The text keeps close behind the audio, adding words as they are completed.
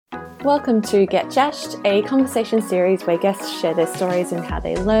Welcome to Get Jashed, a conversation series where guests share their stories and how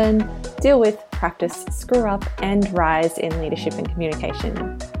they learn, deal with, practice, screw up, and rise in leadership and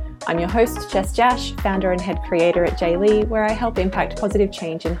communication. I'm your host, Jess Jash, founder and head creator at JLee, where I help impact positive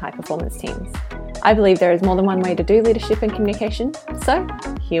change in high-performance teams. I believe there is more than one way to do leadership and communication, so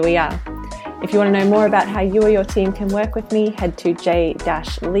here we are. If you want to know more about how you or your team can work with me, head to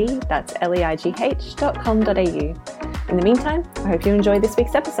j-lee, that's leigh.com.au. In the meantime, I hope you enjoy this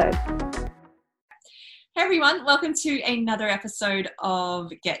week's episode. Hey everyone, welcome to another episode of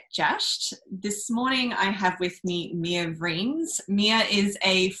Get Jashed. This morning I have with me Mia Vreens. Mia is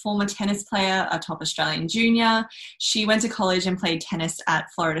a former tennis player, a top Australian junior. She went to college and played tennis at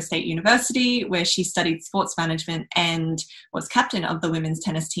Florida State University, where she studied sports management and was captain of the women's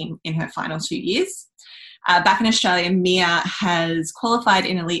tennis team in her final 2 years. Back in Australia, Mia has qualified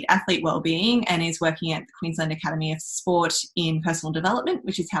in elite athlete wellbeing and is working at the Queensland Academy of Sport in personal development,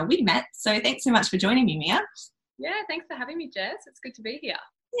 which is how we met. So thanks so much for joining me, Mia. Yeah, thanks for having me, Jess. It's good to be here.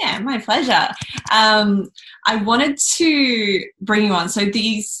 Yeah, my pleasure. I wanted to bring you on. So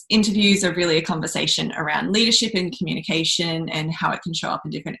these interviews are really a conversation around leadership and communication and how it can show up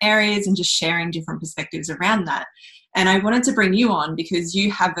in different areas and just sharing different perspectives around that. And I wanted to bring you on because you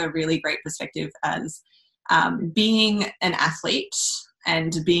have a really great perspective as being an athlete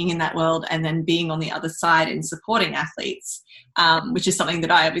and being in that world, and then being on the other side and supporting athletes, which is something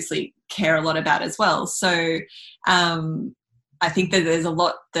that I obviously care a lot about as well. So I think that there's a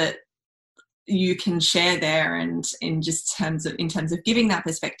lot that you can share there, and in terms of giving that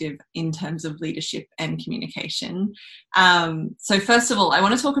perspective in terms of leadership and communication. So first of all, I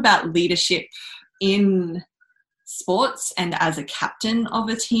want to talk about leadership in sports and as a captain of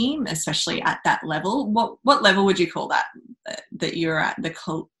a team, especially at that level. What level would you call that you're at, the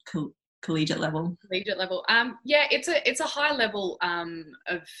collegiate level? Collegiate level. Yeah, it's a high level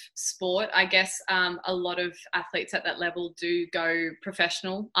of sport. I guess a lot of athletes at that level do go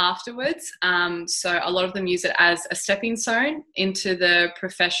professional afterwards. So a lot of them use it as a stepping stone into the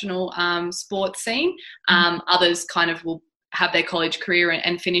professional sports scene. Others kind of will have their college career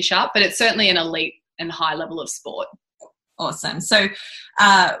and finish up, but it's certainly an elite and high level of sport. Awesome. So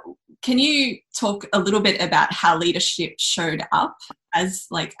can you talk a little bit about how leadership showed up as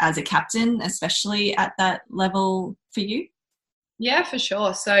a captain, especially at that level for you? Yeah, for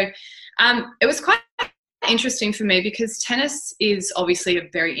sure. So it was quite interesting for me because tennis is obviously a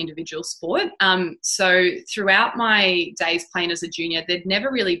very individual sport. So throughout my days playing as a junior, there'd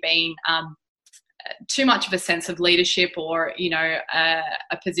never really been too much of a sense of leadership or,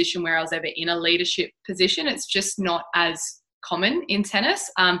 a position where I was ever in a leadership position. It's just not as common in tennis.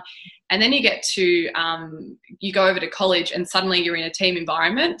 And then you get to, you go over to college and suddenly you're in a team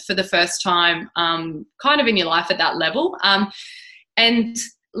environment for the first time, kind of in your life at that level. And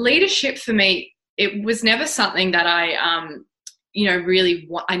leadership for me, it was never something that I, I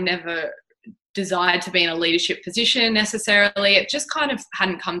never desired to be in a leadership position necessarily. It just kind of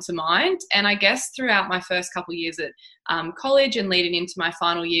hadn't come to mind. And I guess throughout my first couple of years at college and leading into my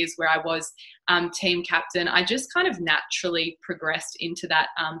final years where I was team captain, I just kind of naturally progressed into that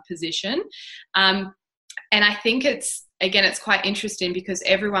position. And I think it's quite interesting because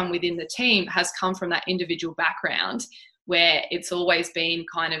everyone within the team has come from that individual background where it's always been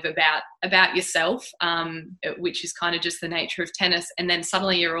kind of about yourself, which is kind of just the nature of tennis. And then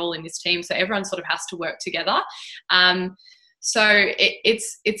suddenly you're all in this team. So everyone sort of has to work together. So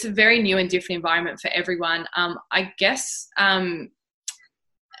it's a very new and different environment for everyone. I guess the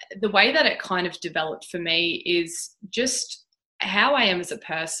way that it kind of developed for me is just how I am as a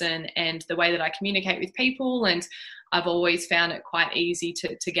person and the way that I communicate with people. And I've always found it quite easy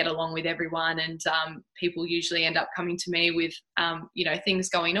to get along with everyone, and people usually end up coming to me with, things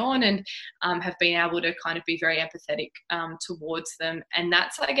going on, and have been able to kind of be very empathetic towards them. And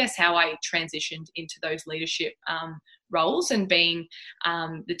that's, I guess, how I transitioned into those leadership roles and being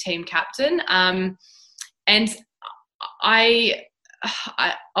the team captain. And I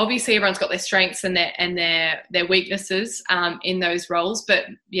obviously everyone's got their strengths and their weaknesses in those roles, but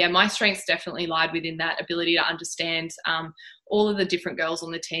yeah, my strengths definitely lied within that ability to understand all of the different girls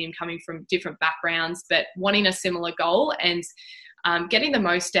on the team coming from different backgrounds, but wanting a similar goal and getting the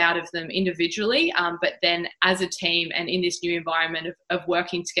most out of them individually, but then as a team and in this new environment of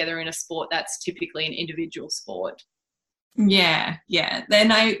working together in a sport that's typically an individual sport. Yeah.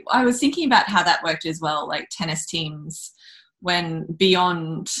 Then I was thinking about how that worked as well, like tennis teams, when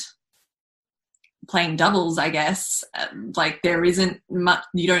beyond playing doubles, I guess, like there isn't much,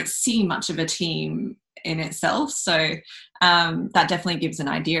 you don't see much of a team in itself. So that definitely gives an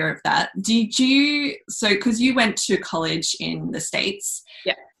idea of that. Because you went to college in the States,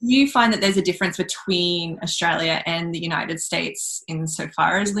 yeah. Do you find that there's a difference between Australia and the United States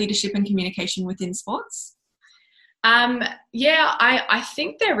insofar as leadership and communication within sports? Yeah, I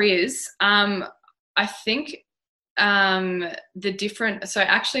think there is. I think so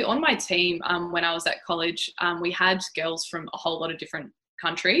actually on my team, when I was at college, we had girls from a whole lot of different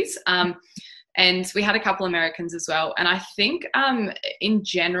countries. And we had a couple Americans as well. And I think in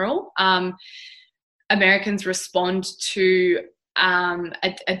general, Americans respond to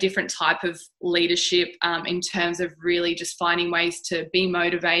a different type of leadership in terms of really just finding ways to be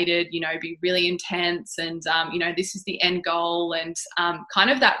motivated, be really intense, and this is the end goal, and kind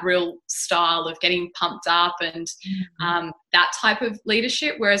of that real style of getting pumped up and that type of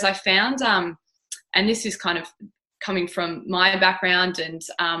leadership. Whereas I found, and this is kind of coming from my background, and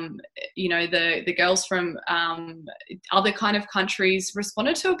the girls from other kind of countries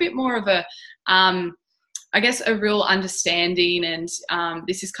responded to a bit more of a I guess a real understanding, and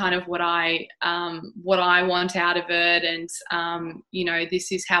this is kind of what I want out of it, and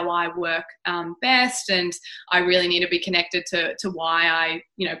this is how I work best, and I really need to be connected to why I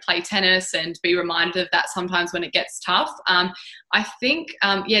play tennis, and be reminded of that sometimes when it gets tough. I think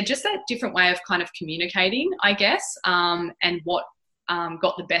just that different way of kind of communicating, I guess, and what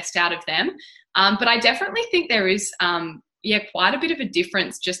got the best out of them. But I definitely think there is quite a bit of a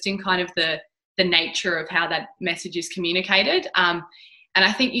difference just in kind of the nature of how that message is communicated. And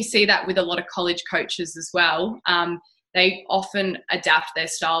I think you see that with a lot of college coaches as well. They often adapt their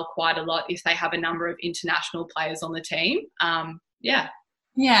style quite a lot if they have a number of international players on the team.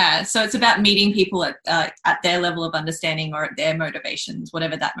 Yeah, so it's about meeting people at their level of understanding or at their motivations,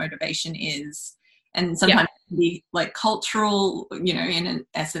 whatever that motivation is. And sometimes it can be like cultural, in an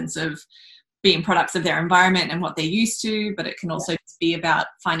essence of being products of their environment and what they're used to, but it can also just be about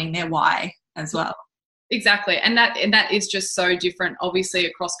finding their why as well. Exactly. And that is just so different, obviously,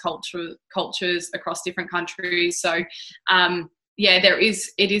 across cultures, across different countries. So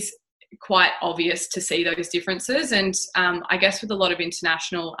it is quite obvious to see those differences. And I guess with a lot of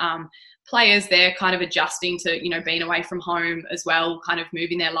international players, they're kind of adjusting to, being away from home as well, kind of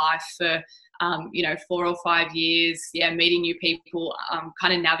moving their life for 4 or 5 years, meeting new people,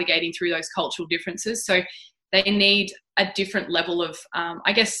 kind of navigating through those cultural differences. So they need a different level of,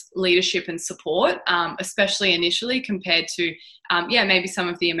 leadership and support, especially initially compared to, maybe some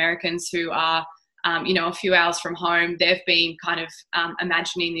of the Americans who are, a few hours from home. They've been kind of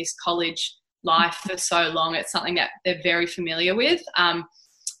imagining this college life for so long. It's something that they're very familiar with. I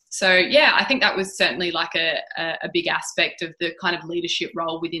think that was certainly like a big aspect of the kind of leadership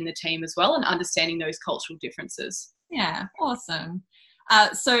role within the team as well, and understanding those cultural differences. Yeah, awesome.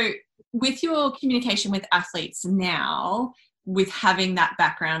 So with your communication with athletes now, with having that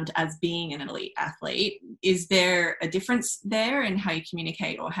background as being an elite athlete, is there a difference there in how you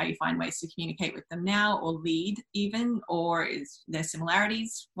communicate or how you find ways to communicate with them now, or lead even, or is there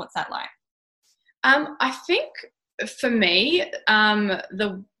similarities? What's that like? I think for me,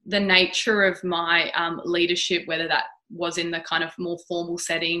 the nature of my leadership, whether that was in the kind of more formal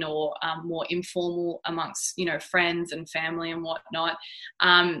setting or more informal amongst, friends and family and whatnot,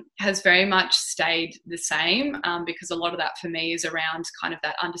 has very much stayed the same, because a lot of that for me is around kind of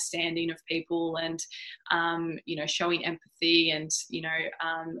that understanding of people and, showing empathy and,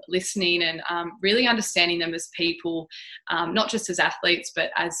 listening and really understanding them as people, not just as athletes,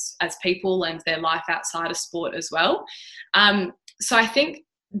 but as people and their life outside of sport as well. So I think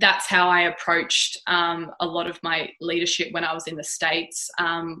that's how I approached a lot of my leadership when I was in the States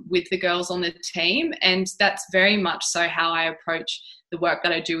with the girls on the team. And that's very much so how I approach the work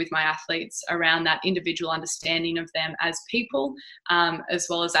that I do with my athletes, around that individual understanding of them as people, as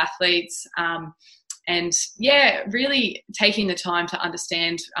well as athletes. Really taking the time to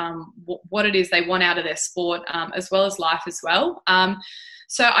understand what it is they want out of their sport, as well as life as well.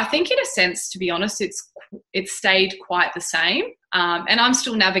 So I think in a sense, to be honest, it's stayed quite the same. And I'm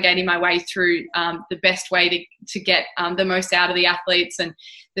still navigating my way through the best way to get the most out of the athletes. And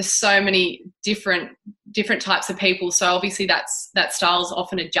there's so many different types of people. So obviously that style is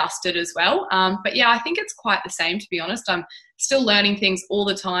often adjusted as well. But I think it's quite the same, to be honest. I'm still learning things all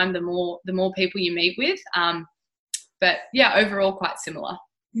the time, the more people you meet with. But overall quite similar.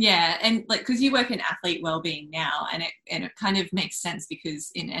 Yeah, and because you work in athlete wellbeing now, and it kind of makes sense,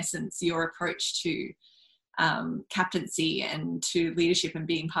 because in essence your approach to captaincy and to leadership and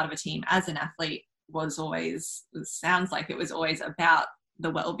being part of a team as an athlete sounds like it was always about the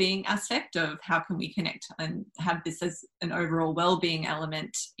well-being aspect of how can we connect and have this as an overall well-being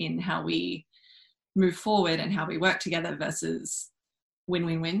element in how we move forward and how we work together versus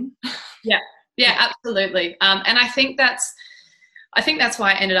win-win-win. Yeah, absolutely. And I think that's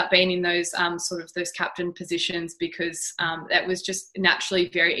why I ended up being in those sort of those captain positions, because that was just naturally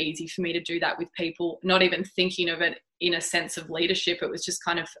very easy for me to do that with people, not even thinking of it in a sense of leadership. It was just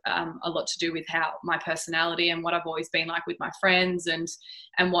kind of a lot to do with how my personality and what I've always been like with my friends and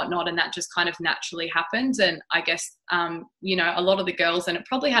whatnot. And that just kind of naturally happened. And I guess, you know, a lot of the girls, and it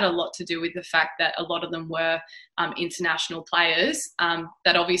probably had a lot to do with the fact that a lot of them were international players,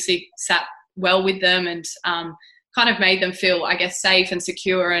 that obviously sat well with them and kind of made them feel, I guess, safe and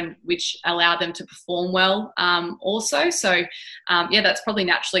secure, and which allowed them to perform well also. So, yeah, that's probably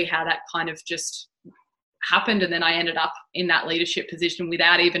naturally how that kind of just happened. And then I ended up in that leadership position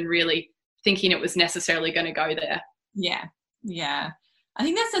without even really thinking it was necessarily going to go there. Yeah. I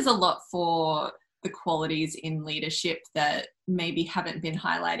think that says a lot for the qualities in leadership that maybe haven't been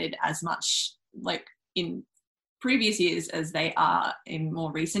highlighted as much like in previous years as they are in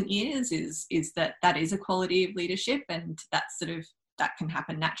more recent years, is that is a quality of leadership, and that's sort of, that can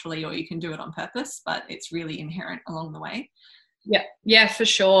happen naturally or you can do it on purpose, but it's really inherent along the way. Yeah, for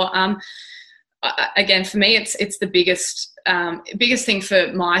sure. Again, for me, it's the biggest thing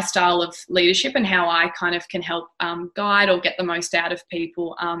for my style of leadership and how I kind of can help guide or get the most out of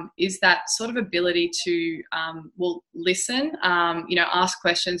people, is that sort of ability to listen, you know, ask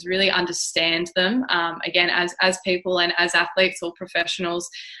questions, really understand them, again, as people and as athletes or professionals,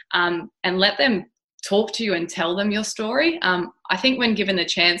 and let them talk to you and tell them your story. I think when given the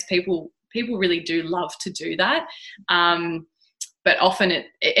chance, people really do love to do that. But often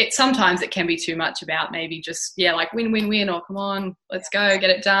it sometimes it can be too much about maybe just, like win, or come on, let's go, get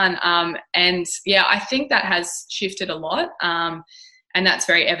it done. And yeah, I think that has shifted a lot. And that's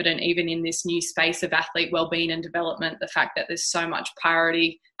very evident even in this new space of athlete wellbeing and development, the fact that there's so much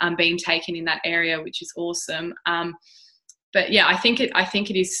priority being taken in that area, which is awesome. But yeah, I think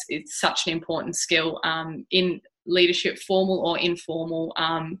it's such an important skill in leadership, formal or informal,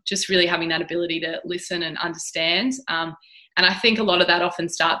 just really having that ability to listen and understand. And I think a lot of that often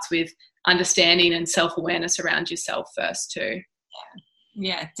starts with understanding and self-awareness around yourself first too.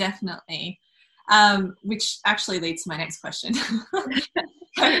 Yeah, definitely. Which actually leads to my next question.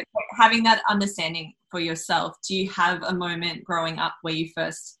 Having that understanding for yourself, do you have a moment growing up where you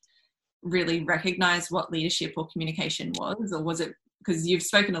first really recognized what leadership or communication was? Or was it, because you've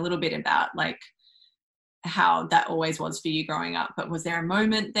spoken a little bit about like how that always was for you growing up, but was there a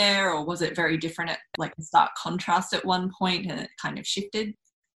moment there, or was it very different at like a stark contrast at one point and it kind of shifted?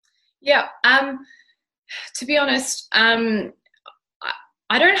 Yeah. To be honest,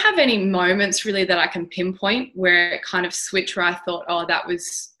 I don't have any moments really that I can pinpoint where it kind of switched, where I thought, oh, that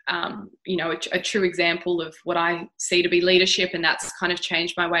was, you know, a true example of what I see to be leadership, and that's kind of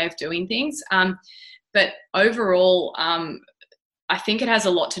changed my way of doing things. But overall, I think it has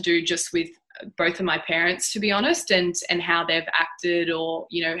a lot to do just with both of my parents, to be honest, and how they've acted, or,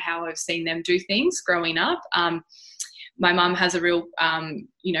 you know, how I've seen them do things growing up. My mum has a real,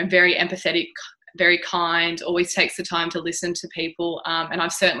 you know, very empathetic, very kind, always takes the time to listen to people. And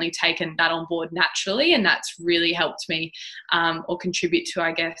I've certainly taken that on board naturally, and that's really helped me or contribute to,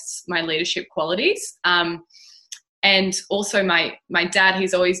 I guess, my leadership qualities. And also my dad,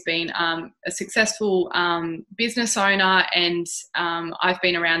 he's always been a successful business owner, and I've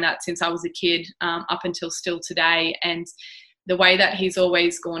been around that since I was a kid up until still today. And the way that he's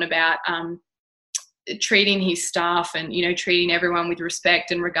always gone about treating his staff and, you know, treating everyone with respect,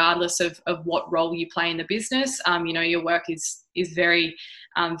 and regardless of what role you play in the business, you know, your work is very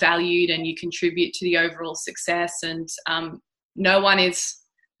valued, and you contribute to the overall success, and no one is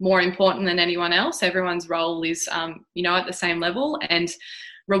more important than anyone else. Everyone's role is, you know, at the same level, and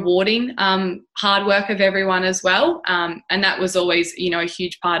rewarding hard work of everyone as well. And that was always, you know, a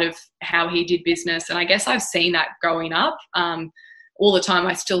huge part of how he did business. And I guess I've seen that growing up all the time.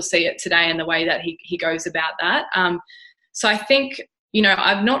 I still see it today in the way that he goes about that. So I think, you know,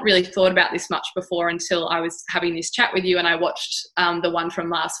 I've not really thought about this much before until I was having this chat with you, and I watched the one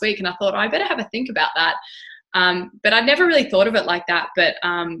from last week, and I thought, I better have a think about that. But I'd never really thought of it like that. But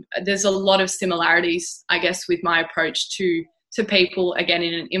there's a lot of similarities, I guess, with my approach to people, again,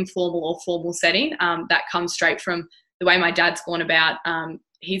 in an informal or formal setting, that comes straight from the way my dad's gone about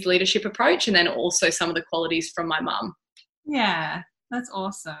his leadership approach, and then also some of the qualities from my mum. Yeah, that's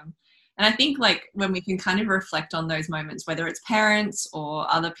awesome. And I think like when we can kind of reflect on those moments, whether it's parents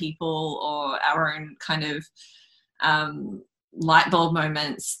or other people or our own kind of light bulb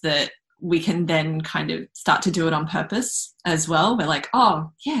moments, that we can then kind of start to do it on purpose as well. We're like,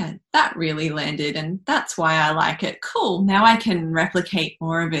 oh yeah, that really landed, and that's why I like it. Cool. Now I can replicate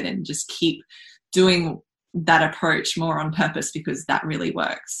more of it and just keep doing that approach more on purpose because that really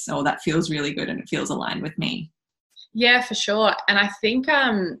works, or that feels really good and it feels aligned with me. Yeah, for sure. And I think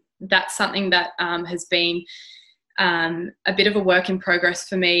that's something that has been a bit of a work in progress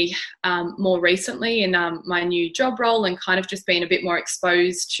for me more recently in my new job role, and kind of just being a bit more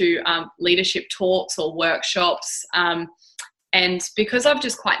exposed to leadership talks or workshops. And because I've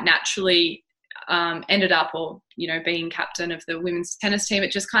just quite naturally ended up, or, being captain of the women's tennis team,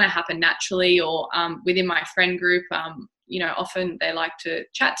 it just kind of happened naturally, or within my friend group, often they like to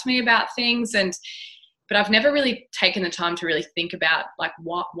chat to me about things, but I've never really taken the time to really think about, like,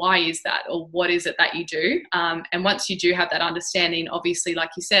 why is that, or what is it that you do? And once you do have that understanding, obviously,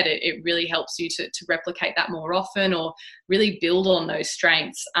 like you said, it really helps you to replicate that more often, or really build on those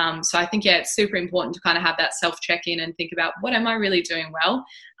strengths. So I think, it's super important to kind of have that self-check-in and think about, what am I really doing well?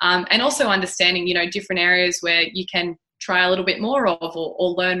 And also understanding, different areas where you can try a little bit more of, or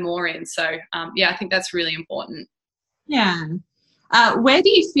learn more in. So, I think that's really important. Yeah. Where do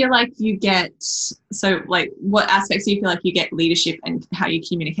you feel like you get, what aspects do you feel like you get leadership and how you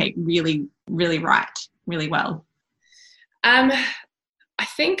communicate really, really right, really well? I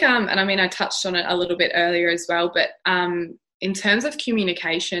think, and I mean, I touched on it a little bit earlier as well, but in terms of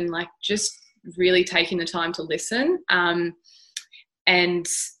communication, like, just really taking the time to listen and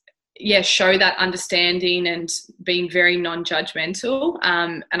show that understanding and being very non-judgmental.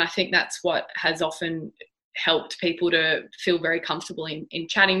 And I think that's what has often helped people to feel very comfortable in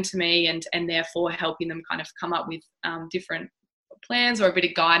chatting to me, and therefore helping them kind of come up with different plans or a bit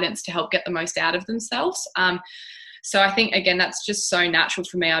of guidance to help get the most out of themselves. So I think, again, that's just so natural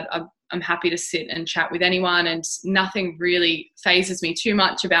for me. I'm happy to sit and chat with anyone, and nothing really phases me too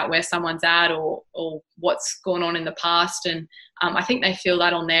much about where someone's at or what's gone on in the past. And I think they feel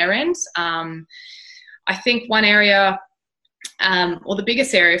that on their end. I think one area, or the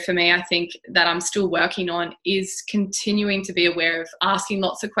biggest area for me, I think, that I'm still working on is continuing to be aware of asking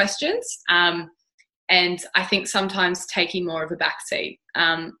lots of questions. And I think sometimes taking more of a backseat.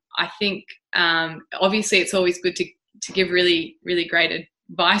 I think, obviously, it's always good to give really, really great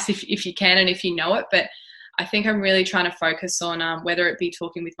advice if you can and if you know it. But I think I'm really trying to focus on whether it be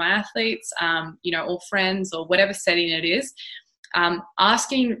talking with my athletes, or friends, or whatever setting it is,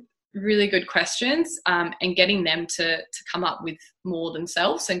 asking really good questions and getting them to come up with more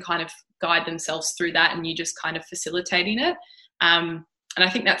themselves and kind of guide themselves through that, and you just kind of facilitating it. And I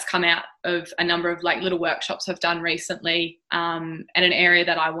think that's come out of a number of little workshops I've done recently, and an area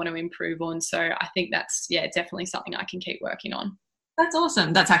that I want to improve on. So I think that's, definitely something I can keep working on. That's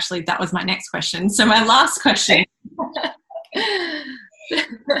awesome. That was my next question. So my last question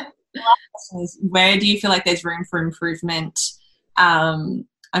is, where do you feel like there's room for improvement?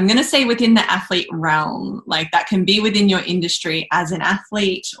 I'm going to say within the athlete realm, that can be within your industry as an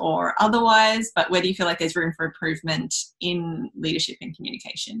athlete or otherwise, but where do you feel like there's room for improvement in leadership and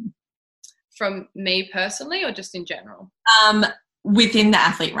communication? From me personally, or just in general? Within the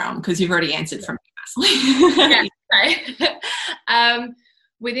athlete realm, because you've already answered from me personally. Okay.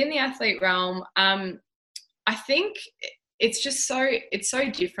 Within the athlete realm, I think it's so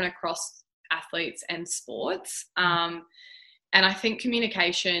different across athletes and sports. And I think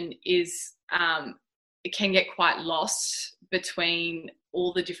communication is, it can get quite lost between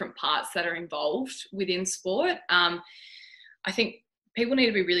all the different parts that are involved within sport. I think people need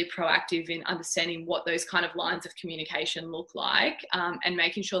to be really proactive in understanding what those kind of lines of communication look like, and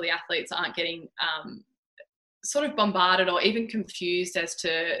making sure the athletes aren't getting sort of bombarded or even confused as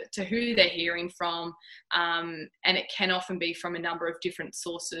to who they're hearing from. And it can often be from a number of different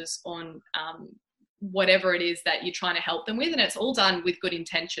sources on whatever it is that you're trying to help them with, and it's all done with good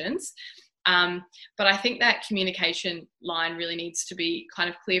intentions. But I think that communication line really needs to be kind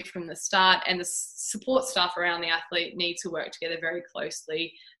of clear from the start, and the support staff around the athlete need to work together very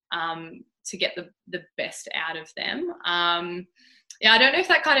closely to get the best out of them. I don't know if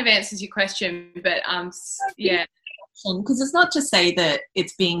that kind of answers your question, but because it's not to say that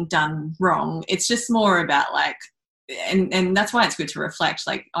it's being done wrong. It's just more about and that's why it's good to reflect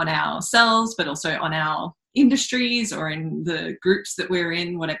on ourselves, but also on our industries or in the groups that we're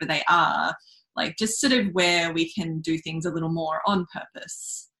in, whatever they are, just sort of where we can do things a little more on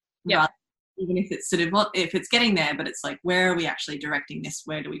purpose. Yeah. Even if it's sort of, if it's getting there, but it's where are we actually directing this?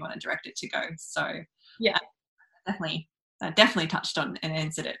 Where do we want to direct it to go? So yeah, definitely touched on and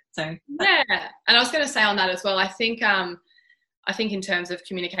answered it. So yeah. And I was going to say on that as well, I think in terms of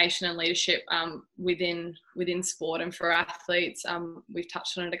communication and leadership within sport and for athletes, we've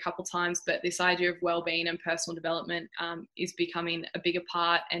touched on it a couple of times, but this idea of well-being and personal development is becoming a bigger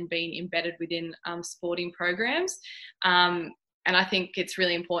part and being embedded within sporting programs. I think it's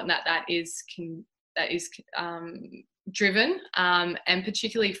really important that is driven, and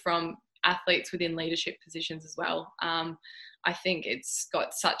particularly from athletes within leadership positions as well. I think it's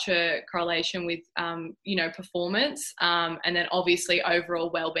got such a correlation with, performance, and then obviously overall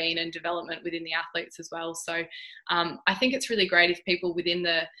well-being and development within the athletes as well. So I think it's really great if people within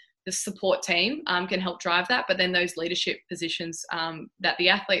the support team can help drive that, but then those leadership positions that the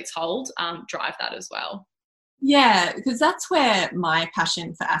athletes hold drive that as well. Yeah, because that's where my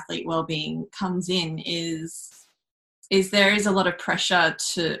passion for athlete well-being comes in, is there is a lot of pressure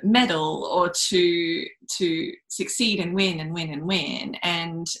to medal or to succeed and win and win and win.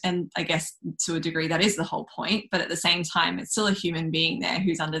 And I guess to a degree that is the whole point. But at the same time, it's still a human being there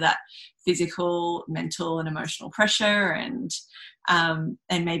who's under that physical, mental and emotional pressure. And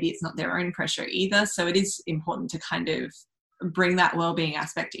maybe it's not their own pressure either. So it is important to kind of bring that well-being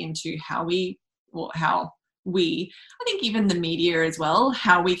aspect into how we, I think even the media as well,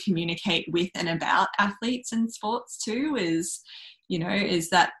 how we communicate with and about athletes and sports too, is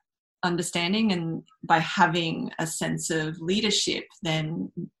that understanding. And by having a sense of leadership,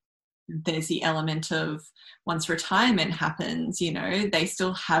 then there's the element of once retirement happens, they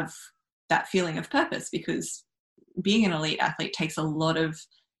still have that feeling of purpose, because being an elite athlete takes a lot of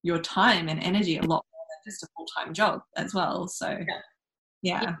your time and energy, a lot more than just a full-time job as well. So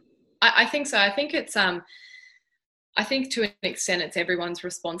yeah. I think so. I think it's I think to an extent it's everyone's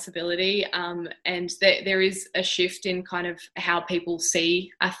responsibility, and there is a shift in kind of how people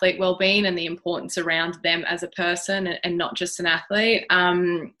see athlete wellbeing and the importance around them as a person and not just an athlete.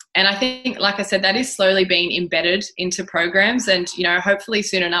 And I think, like I said, that is slowly being embedded into programs, and hopefully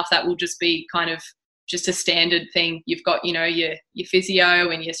soon enough that will just be kind of just a standard thing. You've got your physio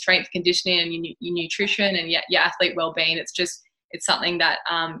and your strength conditioning and your nutrition and your athlete wellbeing. It's something that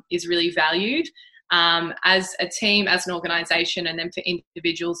is really valued as a team, as an organisation, and then for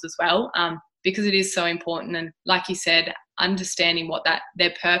individuals as well, because it is so important. And like you said, understanding what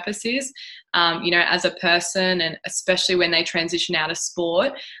their purpose is, as a person, and especially when they transition out of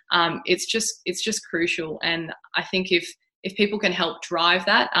sport, it's just crucial. And I think if people can help drive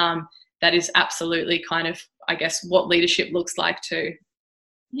that, that is absolutely kind of, I guess, what leadership looks like too.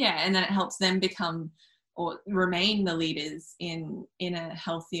 Yeah, and then it helps them become or remain the leaders in a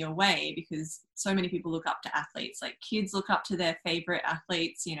healthier way, because so many people look up to athletes. Like kids look up to their favorite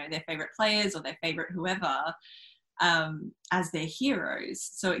athletes, their favorite players or their favorite whoever, as their heroes.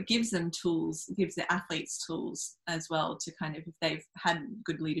 So it gives them tools, it gives the athletes tools as well to kind of, if they've had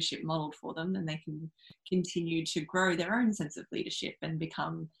good leadership modeled for them, then they can continue to grow their own sense of leadership and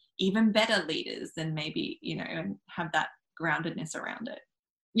become even better leaders than maybe, and have that groundedness around it.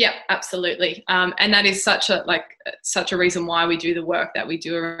 Yeah, absolutely. And that is such a reason why we do the work that we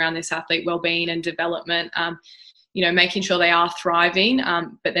do around this athlete wellbeing and development, making sure they are thriving,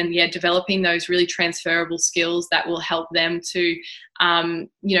 but then, developing those really transferable skills that will help them to,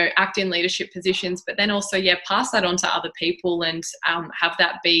 act in leadership positions, but then also, pass that on to other people and have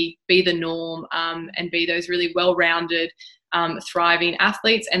that be the norm, and be those really well-rounded, thriving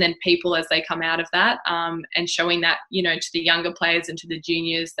athletes, and then people as they come out of that, and showing that, to the younger players and to the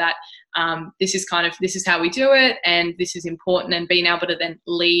juniors that this is how we do it, and this is important, and being able to then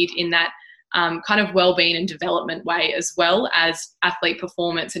lead in that kind of well-being and development way, as well as athlete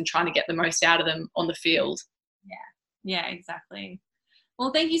performance and trying to get the most out of them on the field. Yeah, exactly.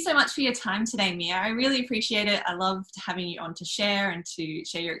 Well, thank you so much for your time today, Mia. I really appreciate it. I loved having you on to share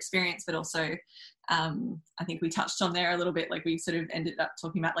your experience, but also I think we touched on there a little bit, like we sort of ended up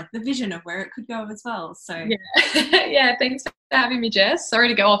talking about like the vision of where it could go as well. So yeah, thanks for having me, Jess. Sorry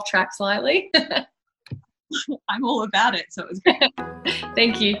to go off track slightly. I'm all about it, so it was great.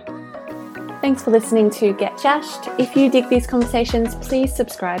 Thank you. Thanks for listening to Get Jashed. If you dig these conversations, please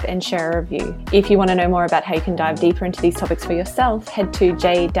subscribe and share a review. If you want to know more about how you can dive deeper into these topics for yourself, head to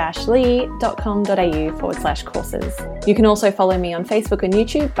j-lee.com.au/courses. You can also follow me on Facebook and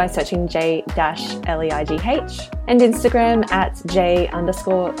YouTube by searching j-leigh and Instagram at j_.leigh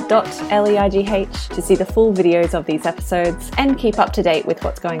to see the full videos of these episodes and keep up to date with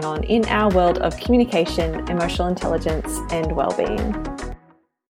what's going on in our world of communication, emotional intelligence, and well-being.